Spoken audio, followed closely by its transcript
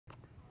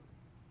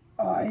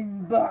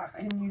I'm back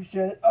and you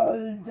shall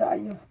all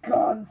die of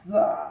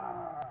cancer.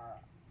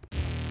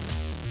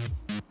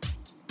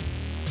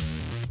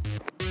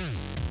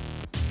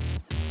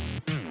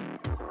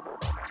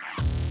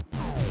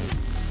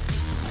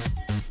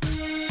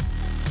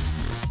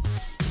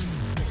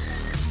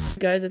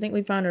 Guys, I think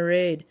we found a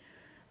raid.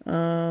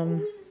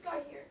 Who's this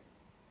guy here?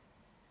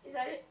 Is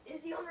that it?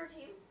 Is he on our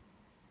team?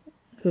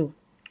 Who?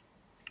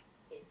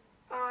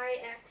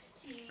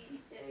 IXT.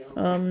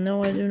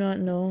 No, I do not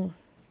know.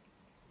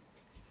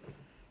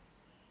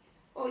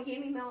 Oh, he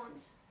gave me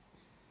melons.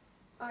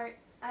 Alright,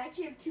 I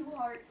actually have 2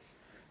 hearts.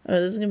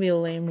 This is gonna be a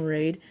lame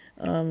raid.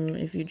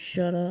 If you'd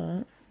shut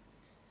up.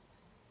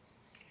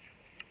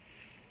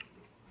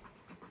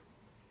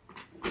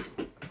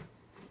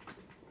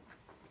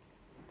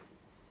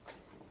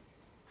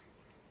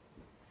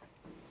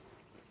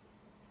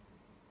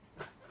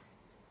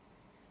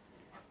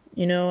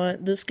 You know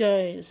what? This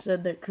guy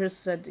said that Chris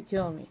said to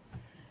kill me.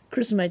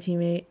 Chris is my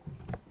teammate.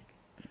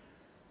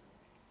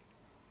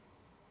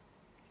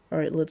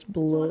 Alright, let's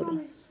blow it.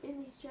 What's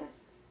in these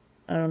chests?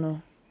 I don't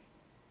know.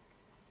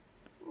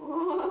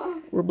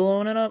 Oh. We're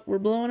blowing it up. We're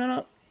blowing it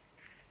up.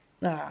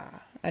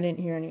 Ah, I didn't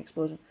hear any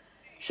explosion.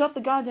 Shut the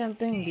goddamn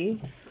thing,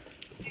 dude.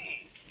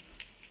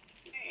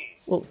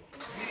 Whoa.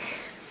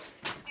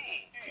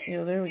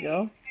 Yo, there we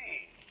go.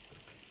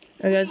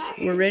 Alright, guys,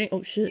 we're ready.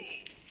 Oh, shit.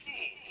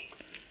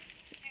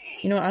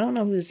 You know, I don't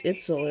know who this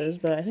Itzel is,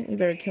 but I think we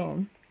better kill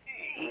him.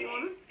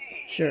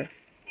 Sure.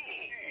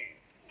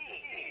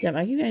 Damn,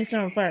 I keep getting set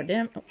on fire.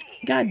 Damn. Oh,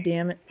 God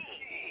damn it.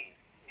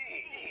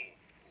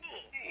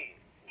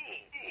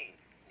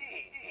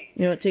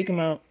 You know what? Take him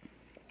out.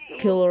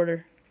 Kill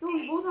order. No,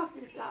 we both have to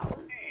do that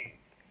one.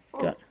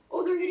 Oh, Got.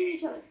 oh, they're hitting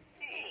each other.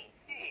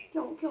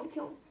 Kill him, kill him,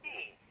 kill him.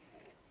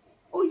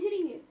 Oh, he's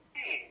hitting you.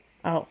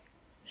 Ow.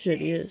 Shit,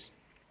 he is.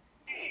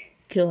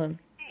 Kill him.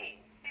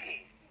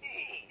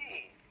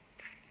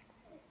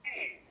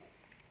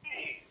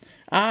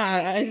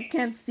 Ah, I just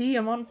can't see.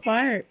 I'm on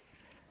fire.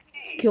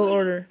 Kill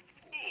order.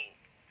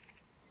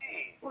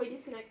 Oh, he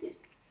disconnected.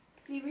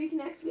 If he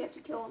reconnects, we have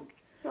to kill him.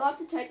 He'll have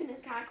to type in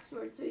his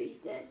password so he's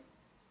dead.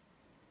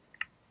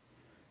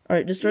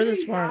 Alright, destroy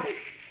this farm.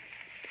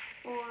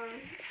 Or...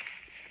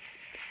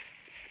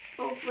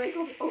 Oh, break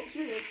all the... Oh,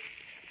 here it is.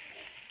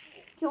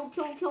 Kill him,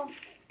 kill him, kill him.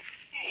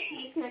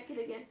 He disconnected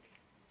again.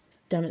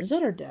 Damn it, is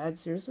that our dad?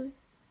 Seriously?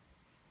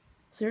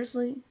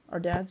 Seriously? Our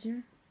dad's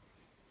here?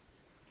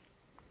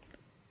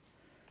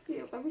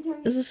 Okay, every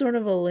time This is sort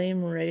of a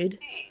lame raid.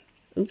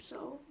 Oops.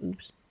 So,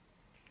 Oops.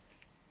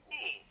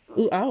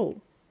 Ooh, ow.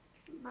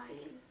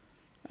 mining.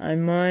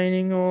 I'm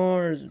mining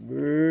ores,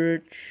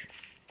 bitch.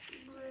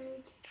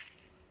 Break.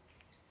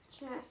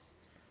 Chests.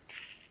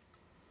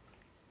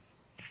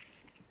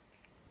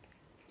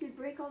 Dude,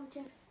 break all the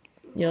chests.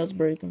 Yeah, let's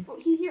break him. Oh,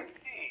 he's here.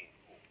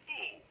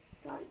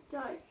 Die,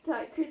 die,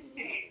 die. Chris is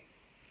here.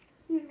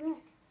 He's wreck.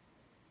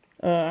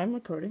 I'm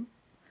recording.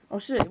 Oh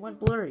shit, it went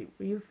blurry.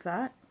 Were you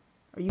fat?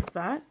 Are you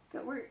fat?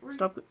 God, we're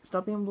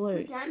Stop being we're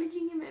blurry.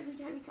 damaging him every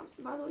time he comes.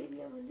 By the way, we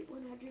have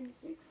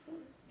 106 subs.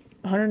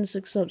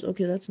 106 subs.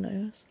 Okay, that's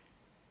nice.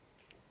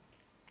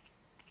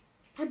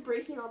 I'm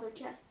breaking all their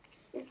chests.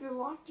 If they're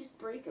locked, just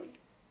break them.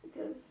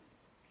 Because...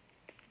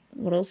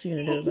 What else are you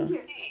gonna do he's about it?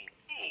 here.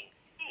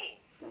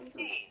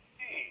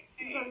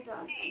 You gotta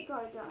die. You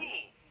gotta die.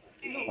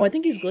 No. Oh, I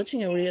think he's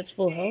glitching it where he gets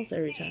full health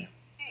every time.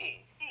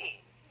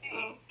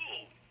 Oh.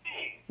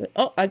 Wait,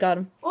 oh, I got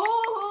him.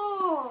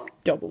 Oh!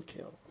 Double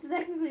kill. So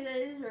technically that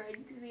is right,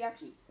 because we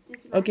actually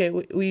did some... Okay,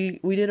 we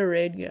did a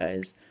raid,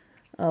 guys.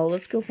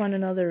 Let's go find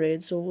another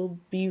raid, so we'll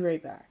be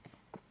right back.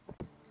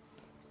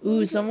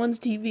 Ooh, someone's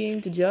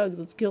TVing to Jugs.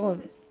 Let's kill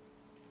him.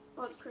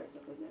 Oh, it's Chris.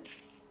 Okay, good.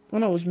 Oh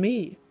no, it was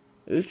me.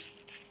 Oops.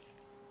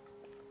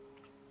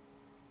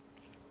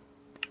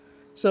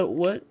 So,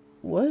 what?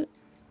 Chris.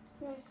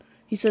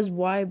 He says,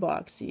 why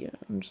Boxy?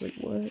 I'm just like,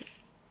 what?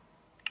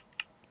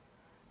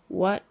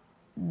 What?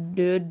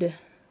 Dude.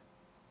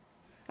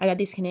 I got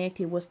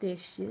disconnected. What's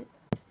this shit?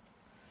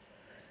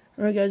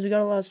 Alright, guys, we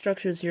got a lot of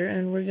structures here,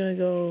 and we're gonna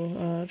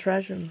go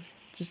trash them.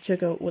 Just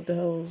check out what the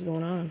hell is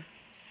going on.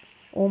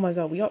 Oh my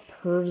god, we got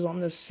pervs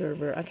on this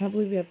server. I can't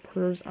believe we have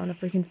pervs on a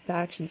freaking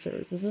faction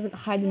server. This isn't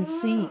hide and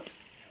seek.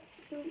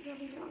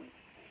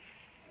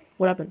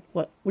 What happened?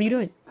 What are you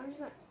doing? I'm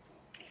just like...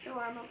 Oh,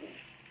 I'm okay.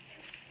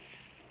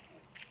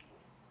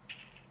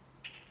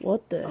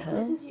 What the Oh,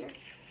 hell? Chris is here.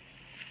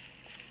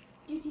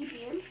 Do you TP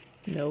him?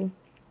 No.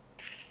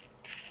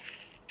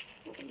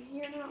 Oh, he's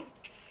here now.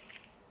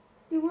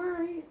 Dude, where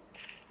are you?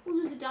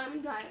 Oh, there's a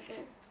diamond guy up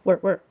there.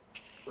 Where?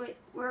 Wait,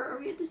 where are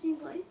we at the same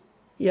place?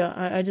 Yeah,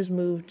 I just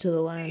moved to the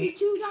land. There's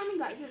 2 diamond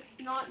guys.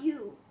 It's not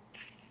you.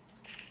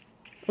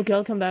 Okay,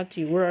 I'll come back to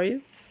you. Where are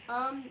you?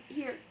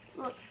 Here.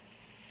 Look.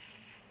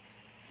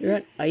 You're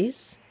at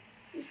ice?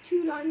 There's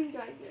 2 diamond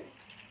guys there.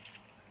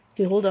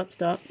 Okay, hold up,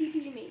 stop. TP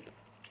to me.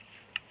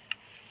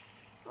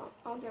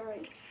 I'll get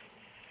ready.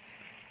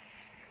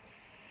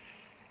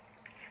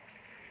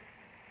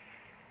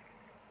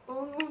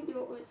 Oh, we won't do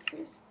it with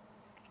Chris.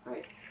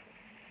 Alright.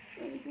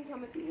 Well, he can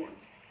come if he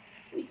wants.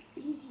 Wait,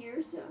 he's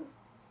here, so...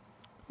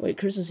 Wait,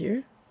 Chris is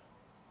here?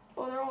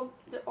 Oh,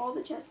 all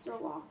the chests are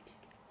locked.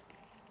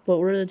 But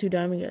where are the 2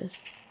 diamond guys?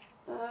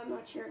 I'm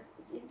not sure.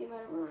 I think they might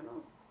have run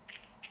off.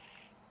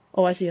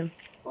 Oh, I see him.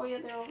 Oh yeah,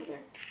 they're over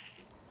there.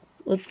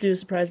 Let's do a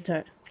surprise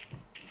attack.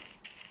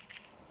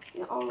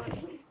 Yeah, I'll rush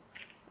them.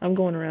 I'm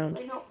going around.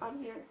 Wait, no,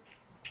 I'm here.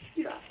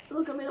 Dude,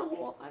 look, I'm in a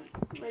hole.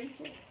 I'm ready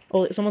to.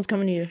 Oh, someone's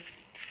coming to you.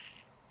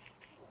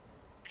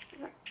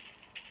 Okay.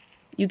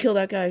 You kill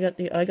that guy. I got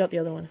the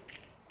other one.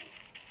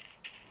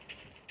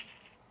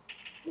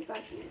 Get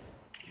back here.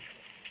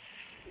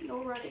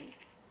 No running.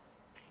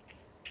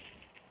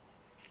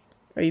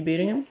 Are you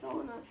beating him? I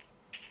fell in a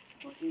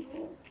fucking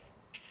hole.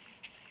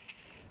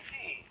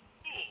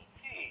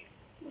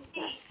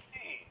 Mustache.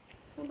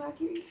 Come back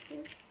here, you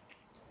prick.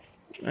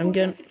 I'm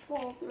getting. To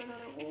fall through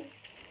another hole.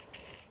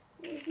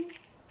 Where is he?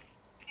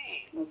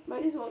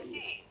 Might as well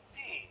eat.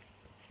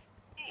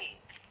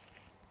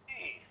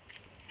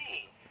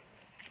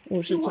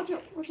 Oh shit! Watch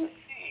out! Watch out!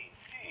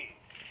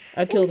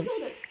 I killed him.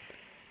 Killed it.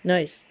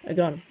 Nice. I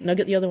got him. Now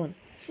get the other one.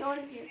 Sean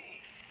is here.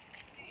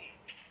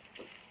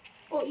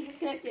 Oh, he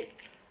disconnected.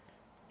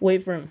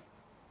 Wait for him.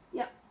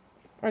 Yep.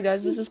 Alright,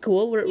 guys, this is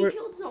cool. He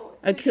killed someone.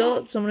 I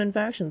killed someone in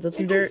factions. That's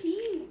some dirt.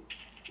 Team.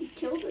 He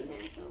killed an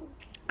asshole.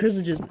 Chris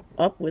is just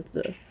up with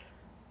the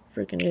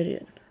freaking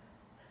idiot.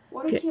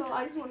 What a kill!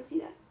 I just want to see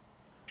that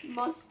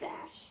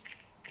mustache.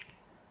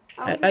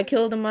 I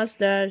killed a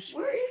mustache.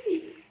 Where is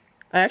he?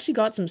 I actually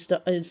got some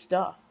his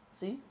stuff.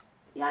 See?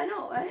 Yeah, I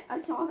know.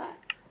 I saw that.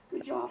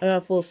 Good job. I got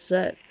a full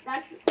set.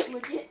 That's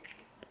legit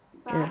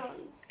battling.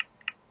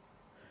 Yeah.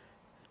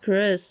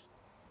 Chris,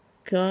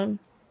 come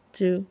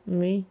to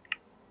me.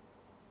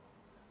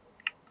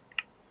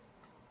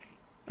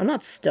 I'm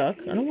not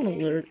stuck. I don't want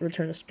to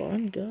return to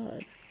spawn.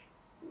 God.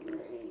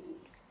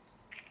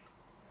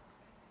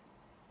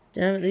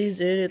 Damn it, these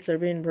idiots are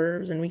being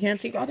pervs and we can't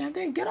see goddamn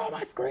thing. Get on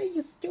my screen,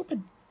 you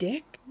stupid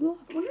dick. I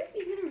wonder if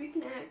he's gonna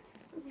reconnect.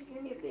 Or if he's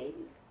gonna be a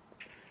baby.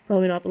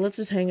 Probably not, but let's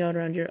just hang out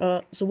around here.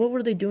 So what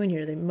were they doing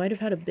here? They might have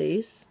had a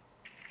base.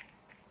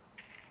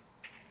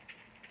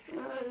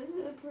 This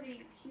is a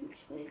pretty huge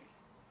thing.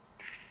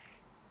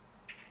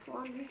 Come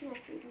on,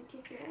 reconnect so we can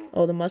kick your ass.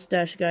 Oh, the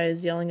mustache guy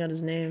is yelling out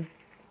his name.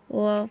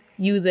 Hello?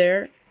 You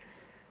there?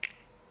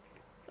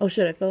 Oh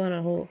shit, I fell in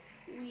a hole.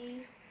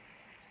 We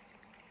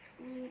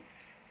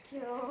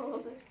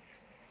killed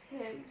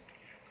him.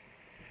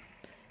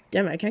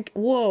 Damn it, I can't.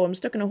 Whoa, I'm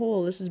stuck in a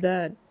hole. This is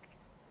bad.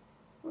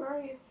 Where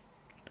are you?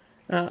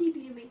 Just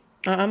TP to me.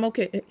 I'm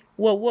okay.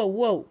 Whoa, whoa,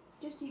 whoa.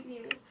 Just TP to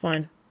me.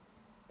 Fine.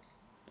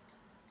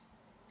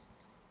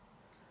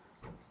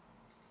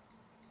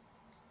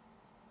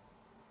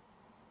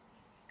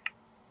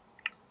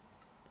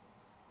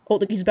 Oh,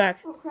 look, he's back.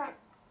 Oh crap.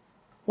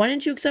 Why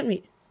didn't you accept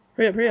me?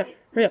 Hurry up, hurry up,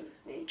 hurry up.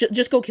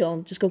 Just go kill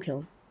him. Just go kill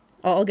him.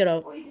 I'll get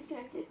out. Oh, you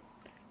disconnected.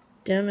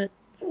 Damn it.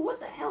 Oh, what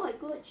the hell? I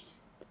glitched.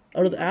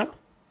 Out of the app?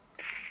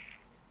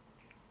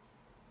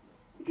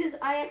 Because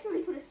I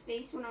accidentally put a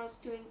space when I was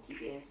doing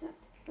TPA accept.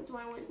 That's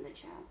why I went in the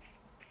chat.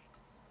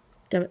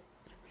 Damn it.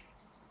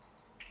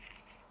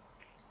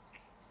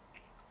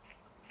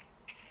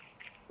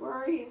 Where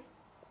are you?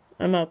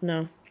 I'm up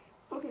now.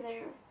 Okay, there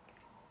you are.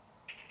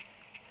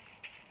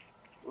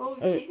 Well,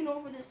 we've taken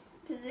over this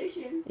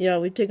position. Yeah,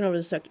 we've taken over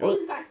the sector. Oh,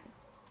 this guy.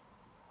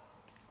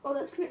 Oh,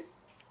 that's Chris.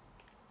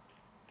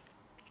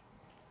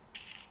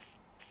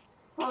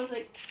 I was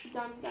like,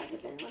 diamond guy,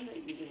 but then when the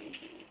username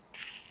came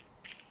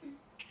in.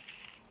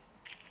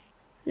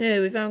 Hey,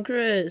 we found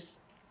Chris.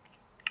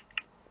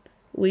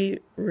 We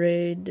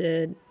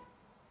raided.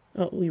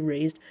 Oh, we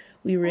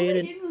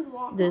raided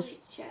this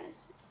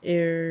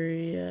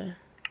area.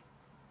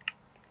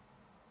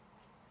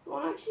 Well,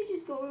 actually,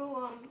 just go to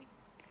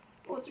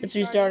Oh, it's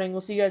restarting.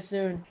 We'll see you guys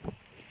soon.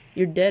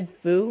 You're dead,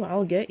 foo.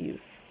 I'll get you.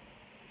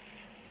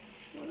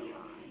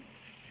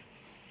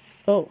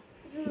 Oh,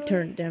 you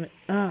turned. Damn it.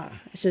 Ah,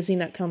 I should have seen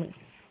that coming.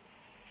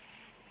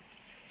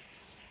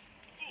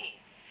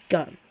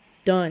 Got him.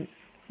 Done.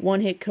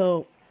 One hit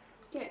KO.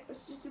 Okay,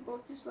 let's just do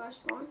both to slash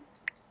spawn.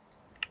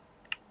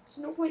 There's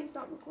no point in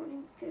stop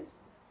recording because.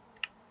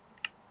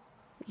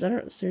 Is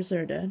that seriously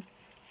our dad?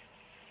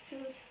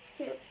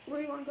 Okay, where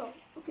do you want to go?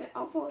 Okay,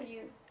 I'll follow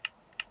you.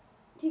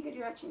 Take a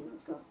direction.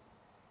 Let's go.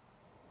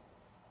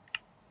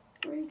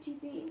 Where are you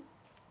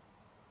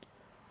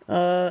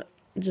TPing?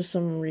 Just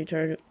some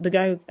retard. The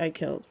guy who I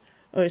killed.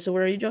 Okay, so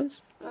where are you,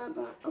 Jugs?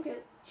 Okay,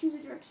 choose a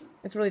direction.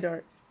 It's really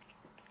dark.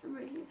 I'm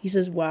right here. He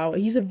says, wow.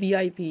 He's a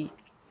VIP.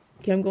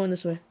 Okay, I'm going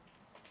this way.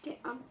 Okay,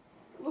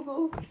 we'll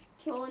go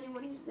kill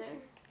anyone who's there.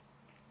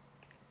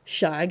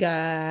 Shy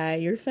guy,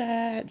 you're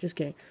fat. Just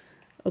kidding.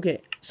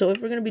 Okay, so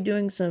if we're gonna be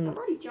doing some... I've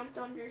already jumped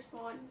under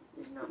spawn.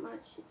 There's not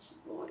much. It's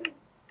just water.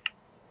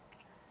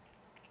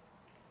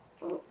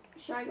 Oh,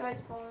 shy guy's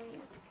following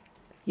you.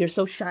 You're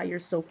so shy, you're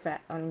so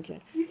fat. I don't care.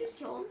 You just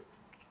kill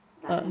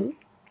him? Who?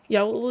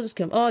 Yeah, we'll just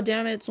kill him. Oh,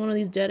 damn it, it's one of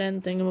these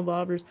dead-end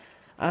thingamabobbers.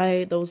 I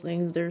hate those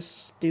things, they're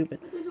stupid.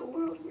 But there's a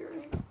world here,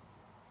 right?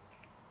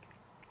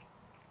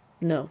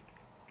 No.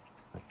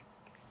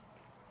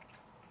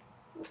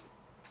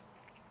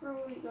 Where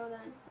will we go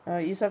then?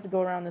 You just have to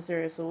go around this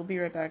area, so we'll be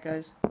right back,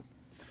 guys.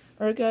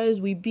 Alright, guys,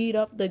 we beat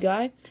up the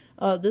guy.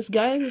 This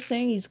guy who's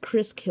saying he's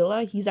Chris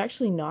Killa, he's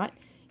actually not.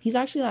 He's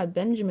actually that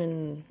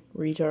Benjamin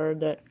retard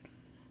that,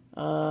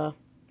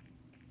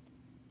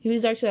 he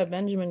was actually that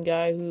Benjamin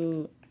guy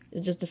who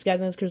is just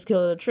disguising as Chris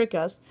Killa to trick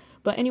us.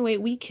 But anyway,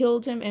 we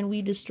killed him and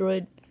we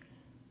destroyed,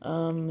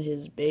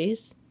 his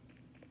base.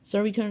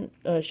 Sorry we couldn't,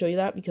 show you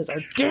that because our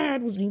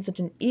dad was being such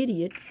an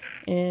idiot,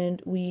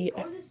 and we...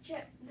 Go to this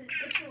chest, the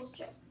tools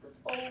chest, that's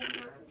all we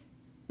earned.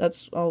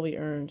 That's all we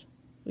earned.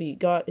 We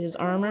got his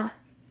armor,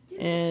 Dude,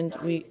 and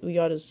we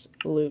got his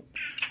loot.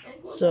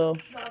 And go So...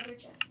 the other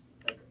chest,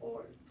 like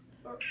ores,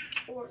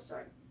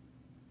 sorry.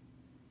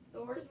 The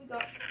ores we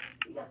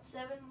got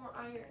 7 more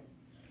iron,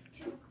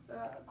 2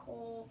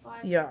 coal,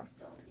 5 yeah.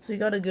 stone. So you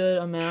got a good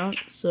amount,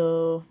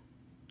 so,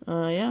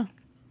 yeah.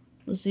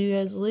 We'll see you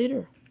guys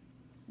later.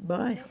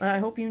 Bye. I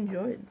hope you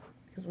enjoyed,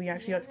 because we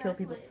actually got to kill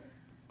people.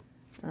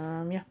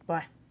 Yeah,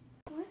 bye.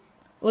 What?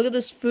 Look at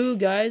this food,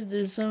 guys.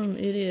 There's some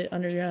idiot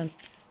underground.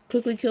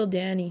 Quickly kill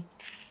Danny.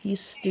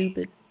 He's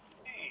stupid.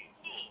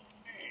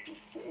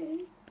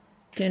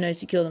 Okay,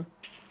 nice, you killed him.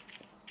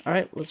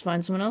 Alright, let's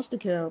find someone else to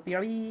kill.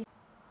 BRB.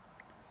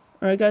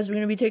 Alright, guys, we're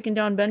gonna be taking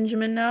down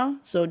Benjamin now.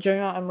 So,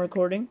 Juggernaut, I'm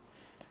recording.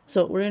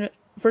 So, we're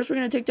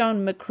gonna take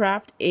down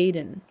Mcraft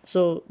Aiden.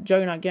 So,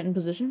 Juggernaut, get in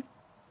position.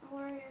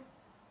 Where are you?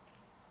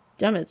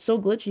 Damn it, it's so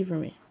glitchy for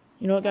me.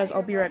 You know what, guys?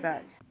 I'll be right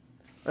back.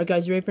 Alright,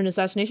 guys, you ready for an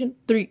assassination?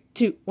 3,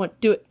 2, 1,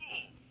 do it.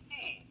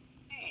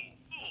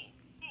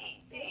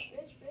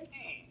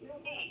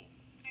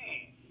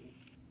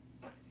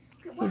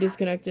 He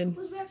disconnected.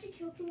 We actually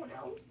killed someone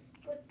else,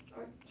 but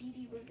our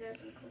DD was there,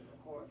 so we couldn't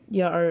record.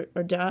 Yeah,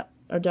 our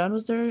dad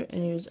was there,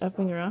 and he was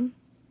effing around.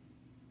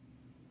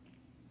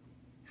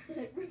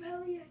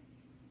 Rebellion.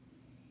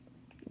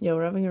 Yeah,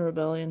 we're having a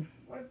rebellion.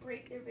 Want to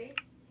break their base?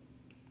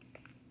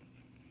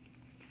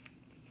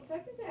 Well,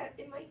 after that,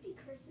 it might be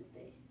Chris's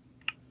base.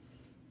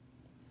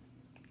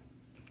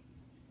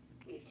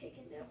 We've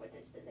taken over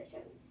this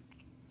position.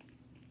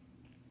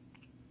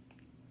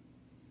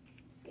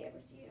 If you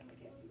ever see him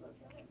again, we will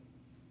kill him.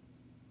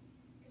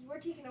 Because we're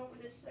taking over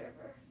this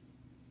server.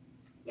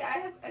 Yeah, I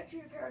have extra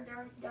repair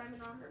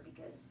diamond armor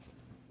because,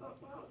 well,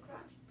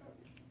 crash,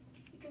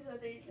 because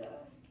of these,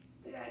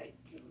 the guy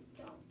who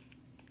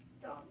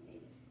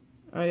dominated.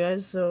 Alright,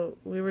 guys, so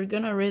we were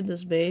gonna raid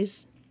this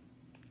base.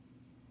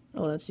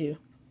 Oh, that's you.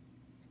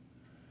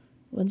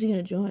 When's he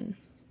gonna join?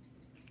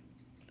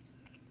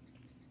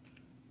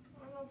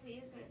 I don't know if he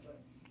is gonna join.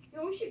 You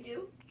know what we should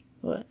do?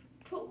 What?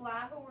 Put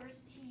lava where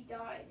he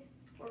died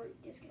or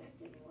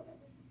disconnected or whatever.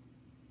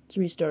 It's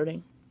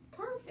restarting.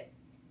 Perfect.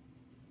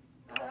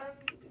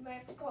 We might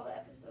have to call the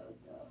episode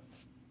though.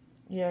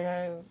 Yeah,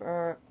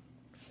 guys,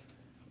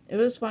 it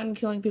was fun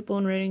killing people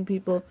and raiding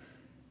people.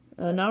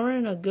 Now we're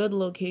in a good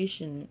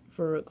location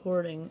for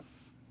recording.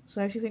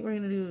 So I actually think we're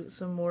gonna do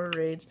some more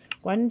raids.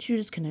 Why didn't you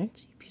just connect,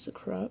 you piece of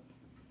crap?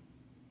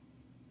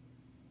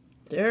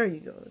 There you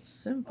go, it's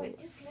simple. Wait,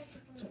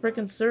 It's a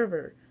freaking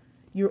server.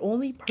 Your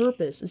only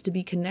purpose is to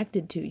be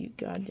connected to, you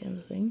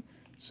goddamn thing.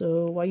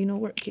 So why you know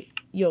where? Okay.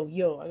 Yo,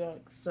 I gotta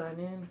sign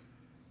in.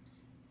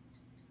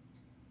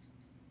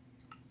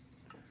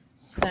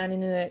 Sign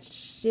into that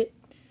shit.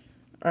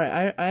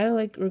 Alright, I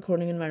like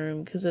recording in my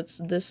room because it's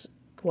this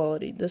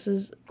quality. This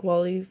is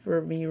quality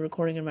for me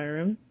recording in my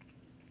room.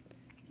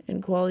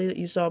 And quality that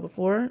you saw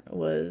before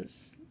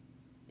was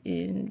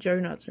in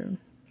Juggernaut's room.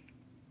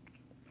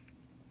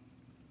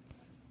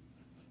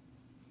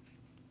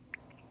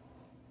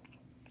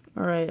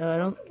 Alright, I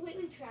don't...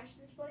 completely trash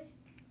this place?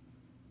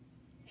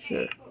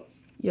 Sure. Oh.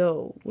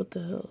 Yo, what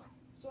the hell?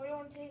 So what do you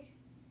want to take?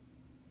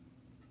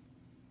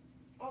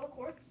 All the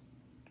quartz?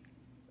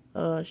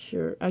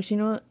 Sure. Actually,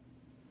 you know what?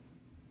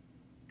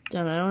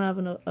 Damn it, I don't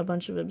have a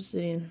bunch of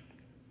obsidian.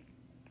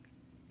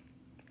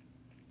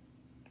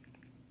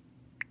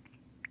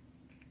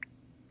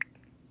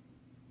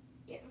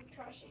 Yeah, I'm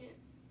trashing it.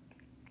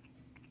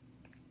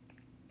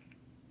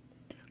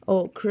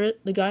 Oh,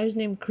 the guy who's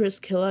named Chris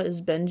Killa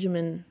is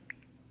Benjamin,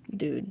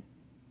 dude.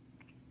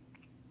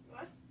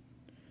 What?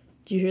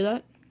 Did you hear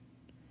that?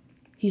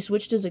 He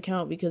switched his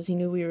account because he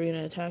knew we were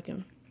gonna attack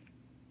him.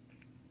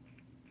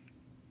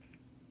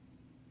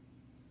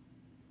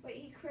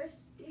 Wait,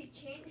 he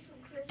changed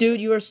from Chris.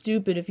 Dude, you are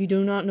stupid if you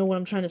do not know what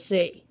I'm trying to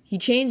say. He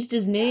changed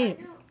his name.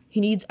 Yeah, I know. He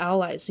needs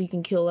allies so he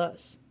can kill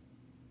us.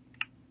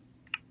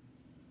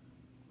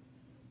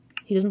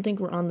 He doesn't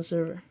think we're on the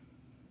server.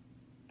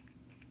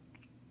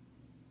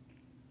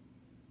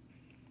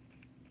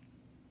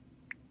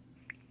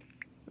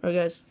 Alright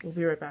guys, we'll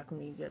be right back when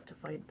we get to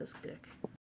fight this dick.